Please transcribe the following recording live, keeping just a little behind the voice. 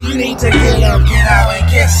need to get up, get out,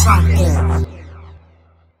 and get something.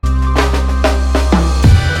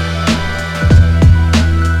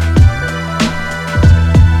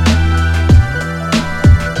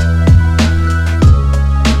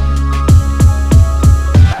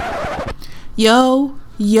 Yo,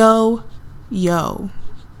 yo, yo.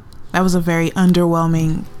 That was a very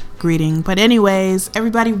underwhelming greeting. But anyways,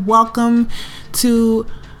 everybody, welcome to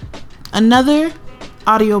another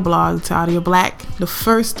audio blog to Audio Black, the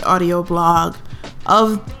first audio blog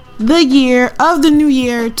of the year, of the new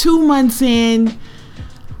year, 2 months in.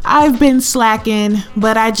 I've been slacking,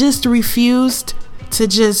 but I just refused to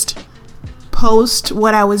just post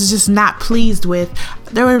what I was just not pleased with.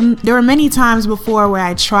 There were many times before where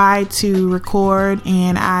I tried to record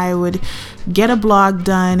and I would get a blog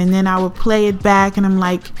done and then I would play it back and I'm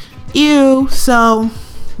like, ew. So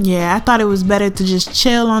yeah, I thought it was better to just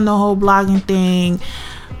chill on the whole blogging thing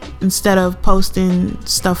instead of posting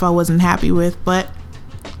stuff I wasn't happy with. But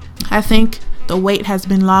I think the wait has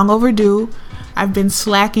been long overdue. I've been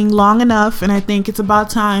slacking long enough, and I think it's about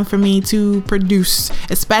time for me to produce,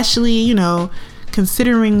 especially,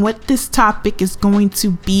 considering what this topic is going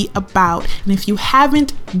to be about. And if you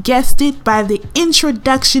haven't guessed it by the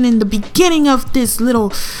introduction in the beginning of this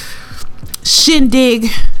little shindig,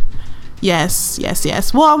 yes.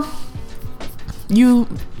 Well, you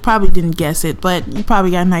probably didn't guess it, but you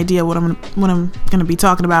probably got an idea what I'm gonna be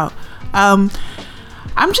talking about.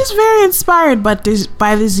 I'm just very inspired by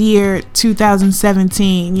this year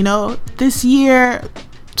 2017. This year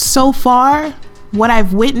so far, what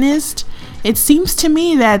I've witnessed, it seems to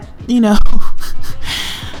me that,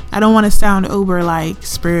 I don't want to sound uber like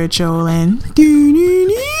spiritual and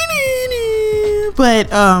but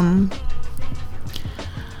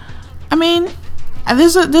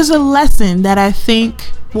there's a lesson that I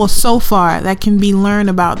think, so far, that can be learned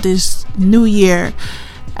about this new year.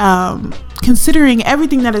 Considering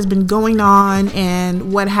everything that has been going on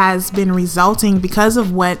and what has been resulting because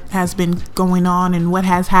of what has been going on and what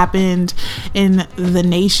has happened in the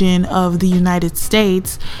nation of the United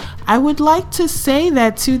States, I would like to say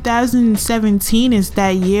that 2017 is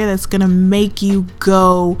that year that's going to make you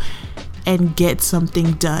go and get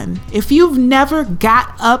something done. If you've never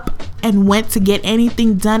got up and went to get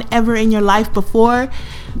anything done ever in your life before,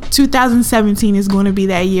 2017 is going to be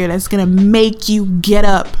that year that's going to make you get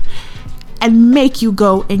up and make you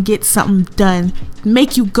go and get something done,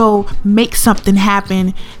 make you go make something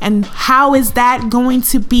happen. And how is that going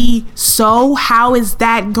to be so? How is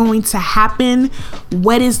that going to happen?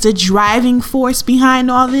 What is the driving force behind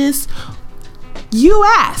all this? You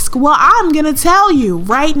ask. Well, I'm going to tell you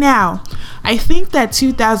right now. I think that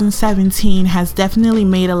 2017 has definitely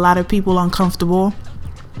made a lot of people uncomfortable,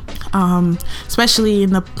 especially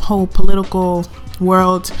in the whole political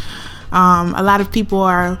world. A lot of people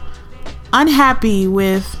are unhappy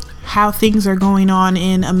with how things are going on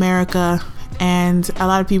in America, and a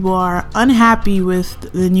lot of people are unhappy with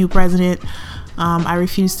the new president. I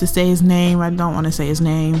refuse to say his name. I don't want to say his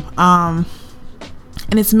name. And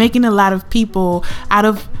it's making a lot of people, out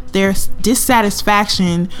of their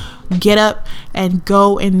dissatisfaction, get up and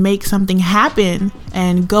go and make something happen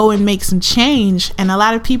and go and make some change. And a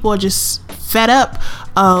lot of people are just fed up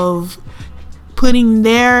of putting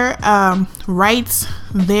their rights,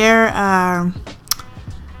 their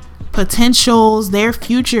potentials, their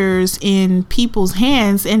futures in people's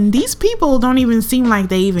hands. And these people don't even seem like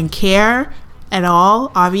they even care at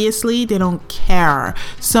all. Obviously, they don't care.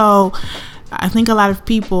 So I think a lot of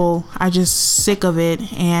people are just sick of it,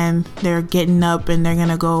 and they're getting up and they're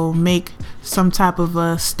gonna go make some type of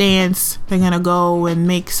a stance. They're gonna go and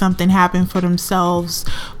make something happen for themselves,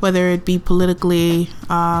 whether it be politically,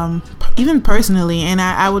 even personally. And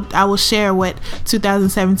I will share what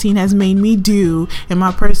 2017 has made me do in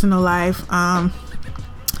my personal life.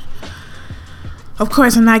 Of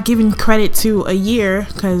course, I'm not giving credit to a year,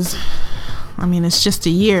 because it's just a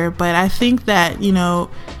year, but I think that,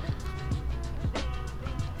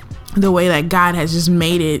 the way that God has just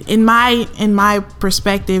made it, in my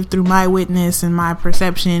perspective, through my witness and my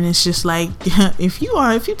perception, it's just like, if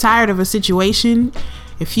you're tired of a situation,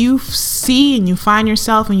 if you see and you find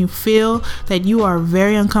yourself and you feel that you are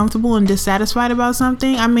very uncomfortable and dissatisfied about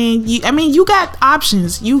something, you got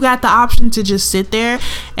options. You got the option to just sit there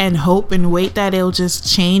and hope and wait that it'll just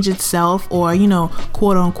change itself, or,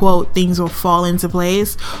 quote unquote, things will fall into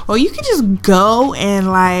place. Or you can just go and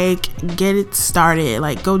get it started,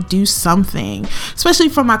 go do something. Especially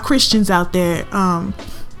for my Christians out there,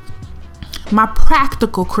 my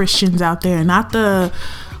practical Christians out there, not the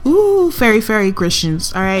fairy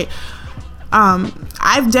Christians. All right.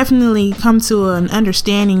 I've definitely come to an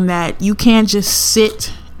understanding that you can't just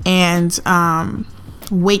sit and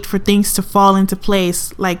wait for things to fall into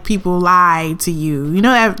place, like people lie to you. You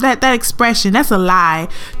know, that expression, that's a lie.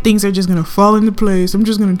 Things are just gonna fall into place. I'm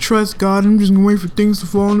just gonna trust God. I'm just gonna wait for things to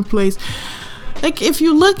fall into place. Like, if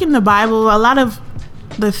you look in the Bible, a lot of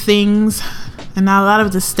the things and a lot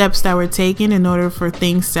of the steps that were taken in order for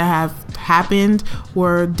things to have happened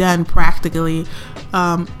were done practically.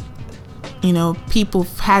 You know, people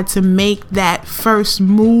had to make that first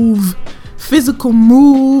move, physical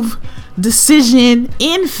move, decision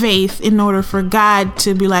in faith in order for God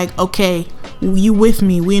to be like, okay, you with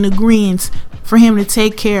me, we in agreement, for him to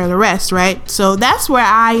take care of the rest, right? So that's where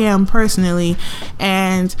I am personally.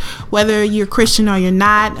 And whether you're Christian or you're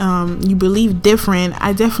not, you believe different,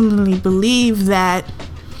 I definitely believe that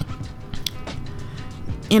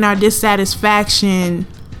in our dissatisfaction,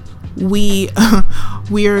 we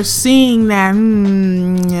are seeing that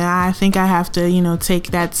I think I have to, you know,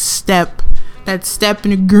 take that step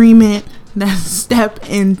in agreement, that step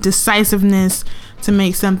in decisiveness to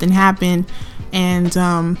make something happen. And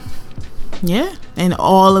and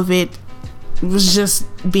all of it was just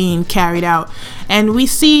being carried out. And we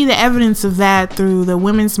see the evidence of that through the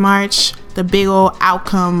Women's March, the big old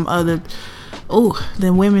outcome of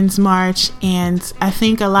the Women's March. And I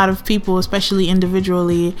think a lot of people, especially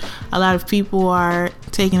individually, a lot of people are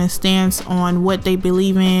taking a stance on what they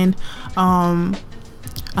believe in.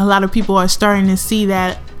 A lot of people are starting to see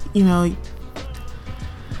that, you know,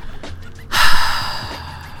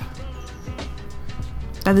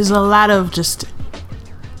 that there's a lot of just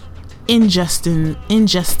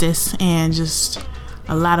injustice and just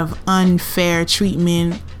a lot of unfair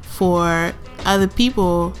treatment for other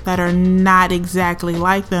people that are not exactly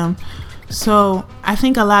like them. So I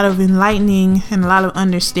think a lot of enlightening and a lot of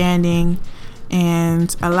understanding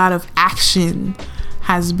and a lot of action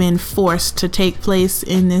has been forced to take place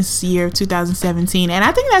in this year of 2017. And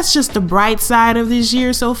I think that's just the bright side of this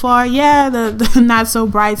year so far. Yeah, the not so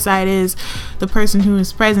bright side is the person who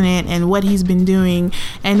is president and what he's been doing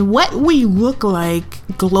and what we look like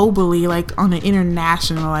globally, like on an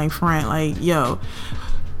international like front. Like, yo,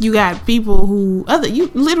 you got people who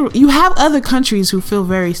you have other countries who feel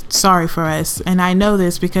very sorry for us. And I know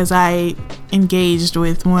this because I engaged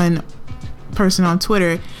with one person on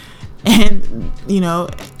Twitter. And, you know,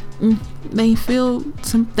 they feel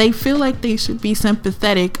like they should be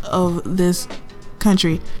sympathetic of this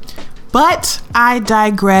country. But I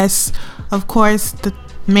digress. Of course, the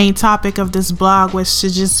main topic of this blog was to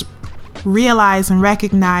just realize and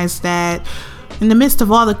recognize that in the midst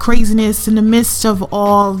of all the craziness, in the midst of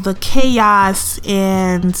all the chaos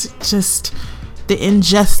and just the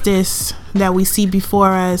injustice that we see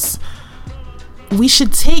before us, we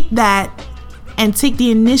should take that and take the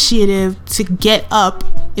initiative to get up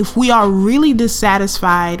if we are really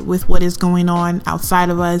dissatisfied with what is going on outside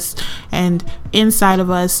of us and inside of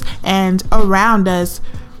us and around us,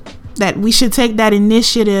 that we should take that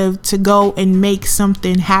initiative to go and make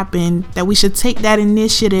something happen, that we should take that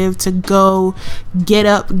initiative to go get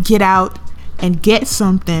up, get out, and get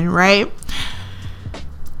something, right?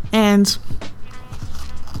 And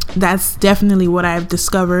that's definitely what I've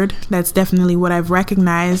discovered. That's definitely what I've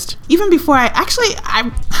recognized. Even before I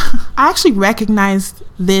actually recognized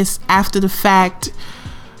this after the fact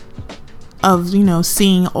of, you know,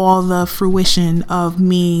 seeing all the fruition of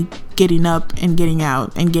me getting up and getting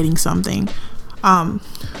out and getting something.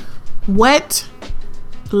 What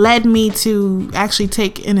led me to actually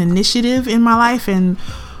take an initiative in my life and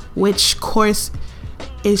which course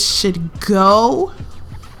it should go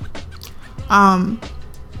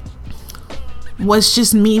was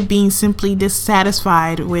just me being simply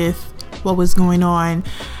dissatisfied with what was going on,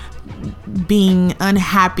 being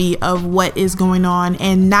unhappy of what is going on,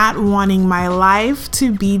 and not wanting my life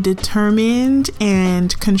to be determined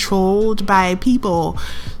and controlled by people.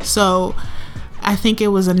 So I think it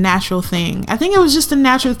was a natural thing. I think it was just a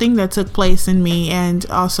natural thing that took place in me, and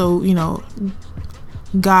also, you know,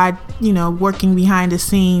 God, you know, working behind the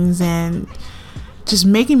scenes and just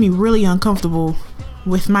making me really uncomfortable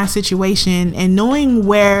with my situation and knowing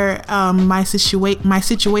where my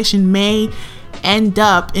situation may end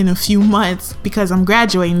up in a few months because I'm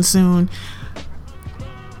graduating soon.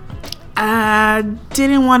 I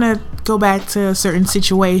didn't want to go back to a certain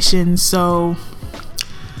situation, so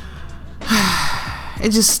it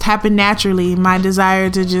just happened naturally. My desire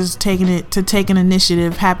to just take an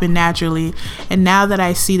initiative happened naturally, and now that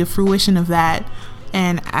I see the fruition of that,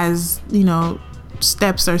 and as you know,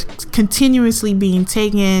 steps are continuously being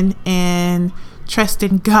taken and trust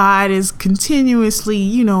in God is continuously,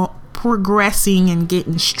 you know, progressing and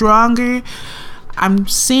getting stronger, I'm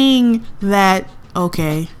seeing that,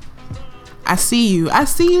 okay, I see you. I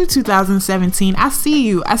see you, 2017. I see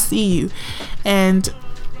you. I see you. And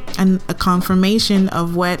a confirmation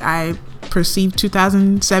of what I perceive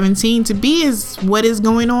 2017 to be is what is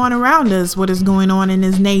going on around us, what is going on in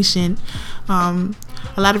this nation. A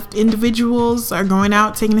lot of individuals are going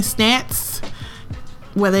out taking a stance,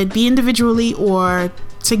 whether it be individually or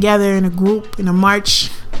together in a group, in a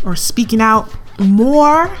march, or speaking out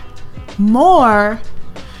more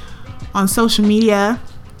on social media.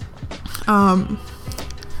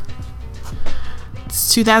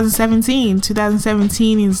 It's 2017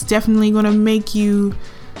 is definitely going to make you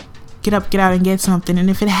get up, get out, and get something. And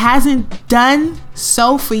if it hasn't done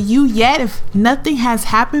so for you yet, if nothing has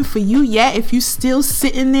happened for you yet, if you're still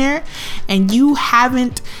sitting there and you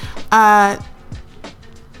haven't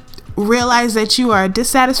realized that you are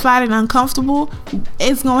dissatisfied and uncomfortable,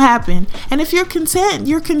 it's gonna happen. And if you're content,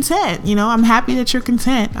 you're content. You know, I'm happy that you're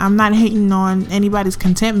content. I'm not hating on anybody's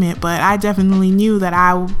contentment, but I definitely knew that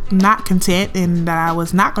I'm not content and that I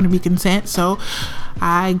was not going to be content. So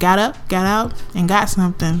I got up, got out, and got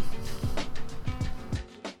something.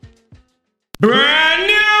 Brand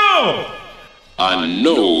new! I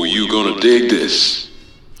know you're gonna dig this.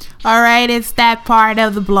 All right, it's that part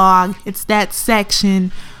of the blog. It's that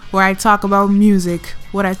section where I talk about music,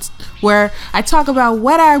 where I talk about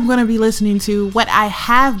what I'm going to be listening to, what I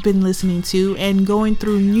have been listening to, and going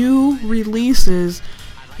through new releases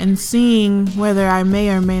and seeing whether I may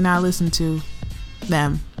or may not listen to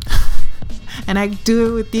them. And I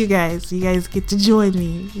do it with you guys. You guys get to join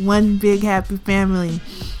me. One big happy family.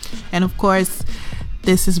 And of course,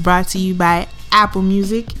 this is brought to you by Apple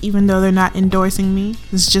Music, even though they're not endorsing me.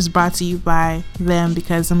 It's just brought to you by them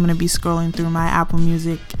because I'm going to be scrolling through my Apple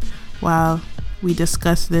Music while we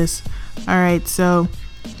discuss this. All right, so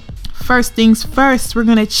first things first, we're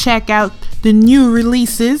going to check out the new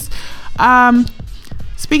releases.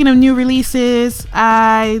 Speaking of new releases,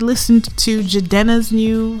 I listened to Jidenna's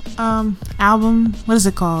new album. What is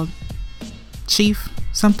it called? Chief?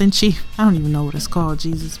 Something Chief. I don't even know what it's called,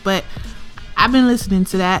 Jesus. But I've been listening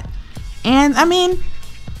to that. And I mean,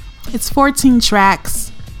 it's 14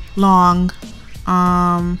 tracks long.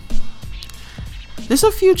 There's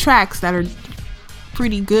a few tracks that are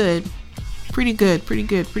pretty good.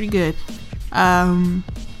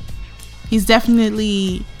 He's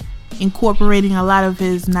definitely incorporating a lot of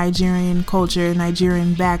his Nigerian culture,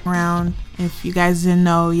 Nigerian background. If you guys didn't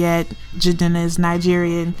know yet, Jidenna is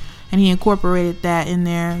Nigerian, and he incorporated that in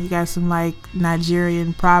there. You got some like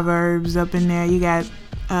Nigerian proverbs up in there. You got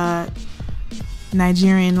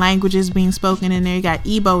Nigerian languages being spoken in there. You got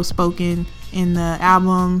Igbo spoken in the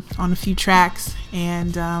album on a few tracks,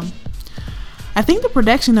 and I think the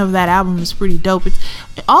production of that album is pretty dope. It's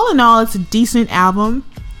all in all, it's a decent album.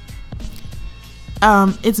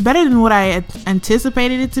 It's better than what I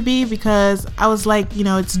anticipated it to be, because I was like, you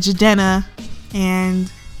know, it's Jidenna,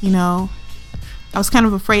 and you know, I was kind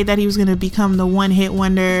of afraid that he was going to become the one-hit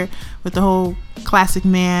wonder with the whole classic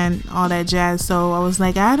man, all that jazz. So I was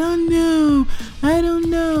like, I don't know.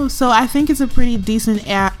 So I think it's a pretty decent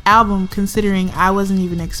album, considering I wasn't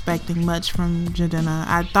even expecting much from Jidenna.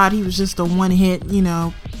 I thought he was just a one-hit, you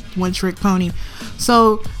know, one-trick pony.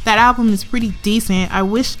 So that album is pretty decent. I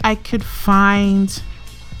wish I could find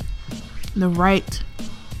the right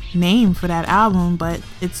name for that album, but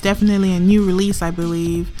it's definitely a new release, I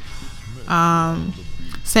believe.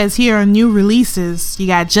 Says here on new releases, you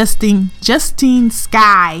got Justine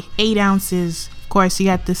Skye, 8 ounces. Of course, you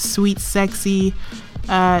got the Sweet Sexy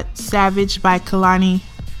Savage by Kalani.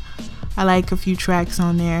 I like a few tracks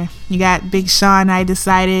on there. You got Big Sean, I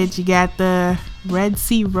Decided. You got the Red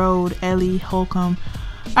Sea Road, Ellie Holcomb.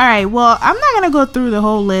 All right, well, I'm not gonna go through the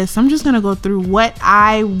whole list. I'm just gonna go through what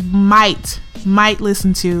I might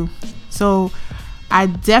listen to. So I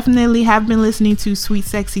definitely have been listening to Sweet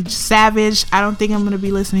Sexy Savage. I don't think I'm going to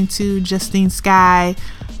be listening to Justine Skye.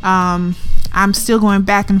 I'm still going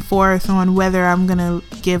back and forth on whether I'm going to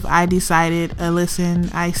give I Decided a listen.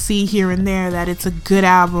 I see here and there that it's a good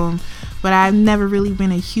album, but I've never really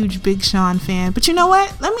been a huge Big Sean fan. But you know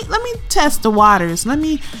what? Let me test the waters. Let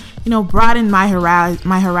me, you know, broaden my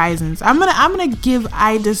horizons. I'm going to give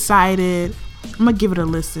I Decided. I'm going to give it a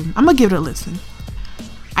listen.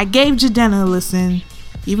 I gave Jidenna a listen,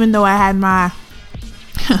 even though I had my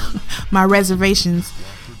my reservations,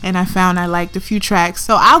 and I found I liked a few tracks.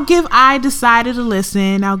 So I'll give I Decided a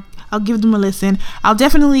listen. I'll give them a listen. I'll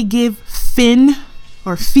definitely give Fiend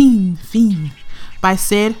by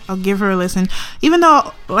Sid. I'll give her a listen, even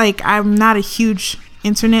though like I'm not a huge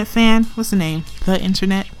internet fan. What's the name? The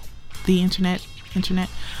internet.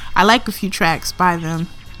 I like a few tracks by them,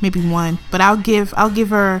 maybe one, but I'll give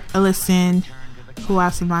her a listen. Who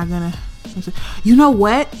else am I gonna You know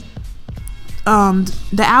what?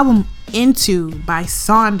 The album Into by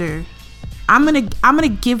Sonder. I'm gonna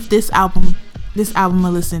give this album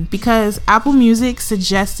a listen because Apple Music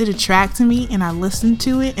suggested a track to me and I listened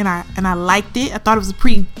to it and I liked it. I thought it was a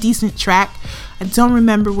pretty decent track. I don't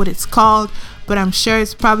remember what it's called, but I'm sure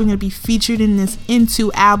it's probably going to be featured in this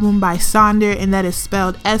Into album by Sonder, and that is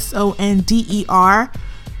spelled Sonder.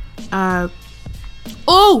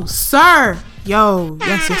 Oh, sir. Yo.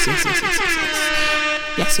 Yes.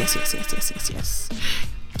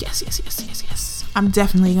 I'm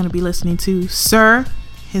definitely going to be listening to Sir,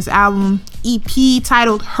 his album EP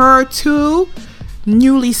titled Her 2,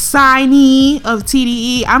 newly signee of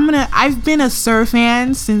TDE. I've been a Sir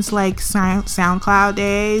fan since like SoundCloud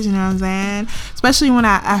days, you know what I'm saying? Especially when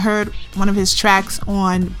I heard one of his tracks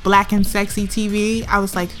on Black and Sexy TV. I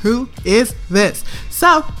was like, who is this?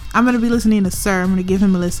 So I'm going to be listening to Sir. I'm going to give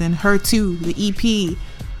him a listen. Her 2, the EP.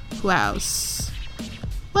 Who else?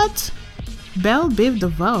 What? Belle Biv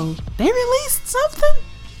DeVoe. They released something?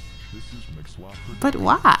 But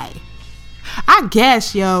why? I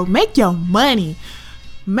guess, make your money.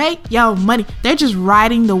 They're just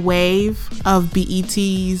riding the wave of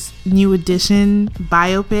BET's New Edition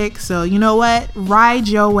biopic. So you know what? Ride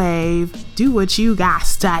your wave. Do what you got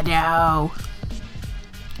to do.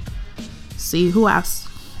 See, who else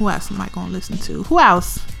am I gonna listen to? Who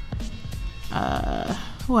else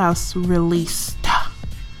released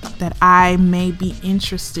that I may be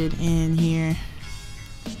interested in here?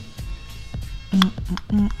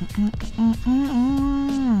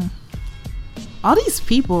 All these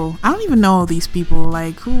people, I don't even know all these people.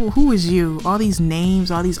 Like, who is you? All these names,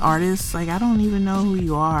 all these artists, like, I don't even know who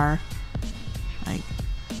you are. Like,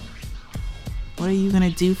 what are you gonna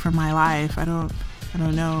do for my life? I don't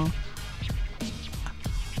know.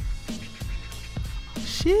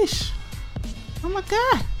 Sheesh. Oh my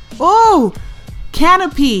god. Oh,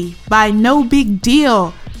 Canopy by No Big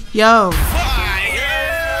Deal. Yo.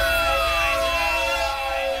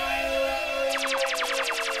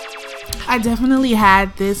 I definitely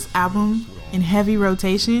had this album in heavy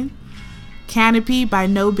rotation. Canopy by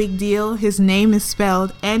No Big Deal. His name is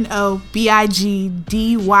spelled Nobigdyl.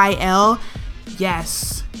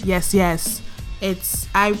 Yes. It's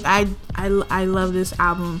I love this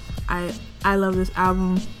album. I love this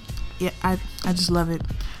album. Yeah, I just love it.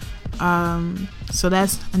 So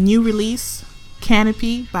that's a new release,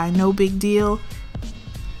 Canopy by No Big Deal.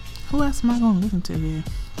 Who else am I gonna listen to here?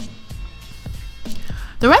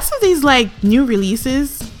 The rest of these like new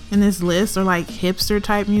releases in this list are like hipster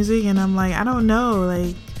type music, and I'm like, I don't know,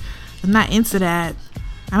 like I'm not into that.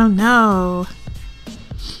 I don't know.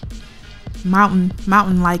 Mountain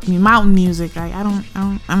music. Like I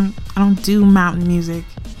don't do mountain music.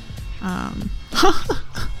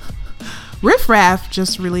 Riff Raff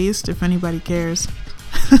just released, if anybody cares.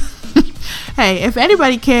 Hey, if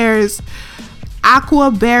anybody cares,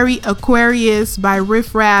 Aquaberry Aquarius by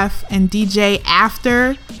Riff Raff and DJ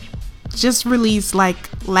After just released like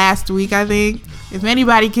last week, I think. If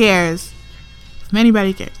anybody cares.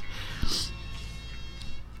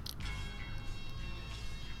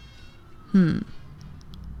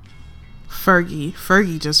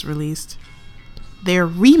 Fergie just released their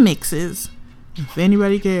remixes, if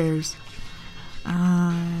anybody cares.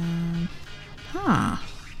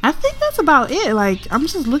 I think that's about it. Like, I'm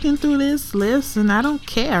just looking through this list and I don't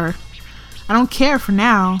care for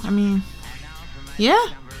now. I mean, yeah,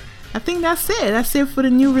 I think that's it for the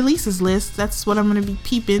new releases list. That's what I'm gonna be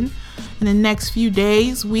peeping in the next few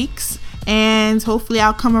days, weeks, and hopefully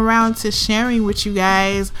I'll come around to sharing with you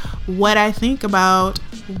guys what I think about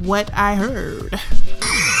what I heard.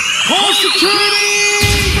 Call security!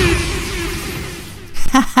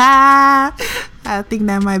 I think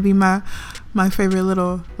that might be my favorite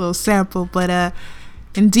little sample, but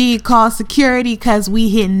indeed, call security, cause we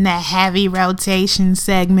hitting the heavy rotation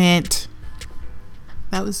segment.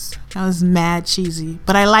 That was mad cheesy,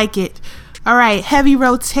 but I like it. All right, heavy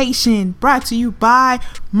rotation brought to you by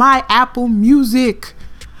my Apple Music.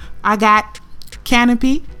 I got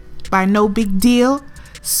Canopy by No Big Deal,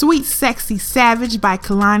 Sweet Sexy Savage by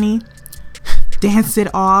Kalani, Dance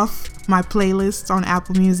It Off, my playlist on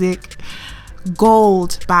Apple Music,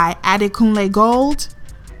 Gold by Adekunle Gold,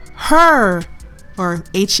 Her, or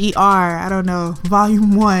H-E-R, I don't know,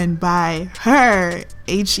 Volume 1 by Her,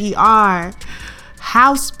 H-E-R,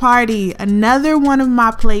 House Party, another one of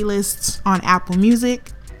my playlists on Apple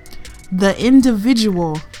Music, The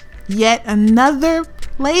Individual, yet another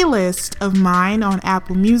playlist of mine on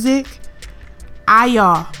Apple Music,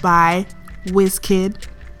 Aya by Wizkid,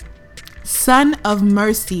 Son of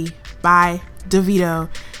Mercy by Davido,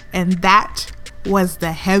 and that was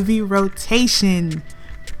the Heavy Rotation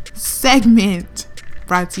segment,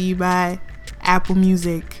 brought to you by Apple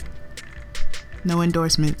Music. No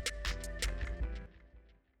endorsement.